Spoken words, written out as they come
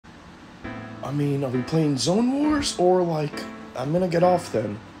I mean, are we playing Zone Wars or like, I'm gonna get off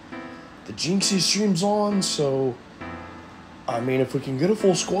then. The Jinxie stream's on, so, I mean, if we can get a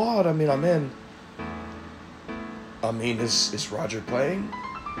full squad, I mean, I'm in. I mean, is Roger playing?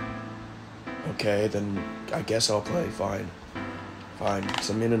 Okay, then I guess I'll play, fine. Fine,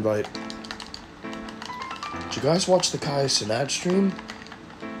 send me an invite. Did you guys watch the Kai Sinad stream?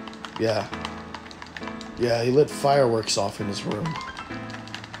 Yeah. Yeah, he lit fireworks off in his room.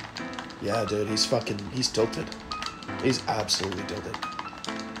 Yeah, dude, he's tilted. He's absolutely tilted.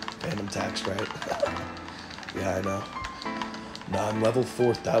 Phantom tax, right? Yeah, I know. Nah, I'm level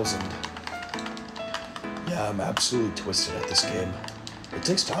 4,000. Yeah, I'm absolutely twisted at this game. It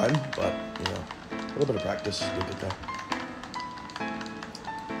takes time, but, you know, a little bit of practice, you'll get there.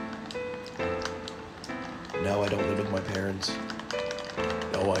 No, I don't live with my parents.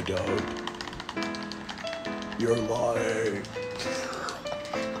 No, I don't. You're lying.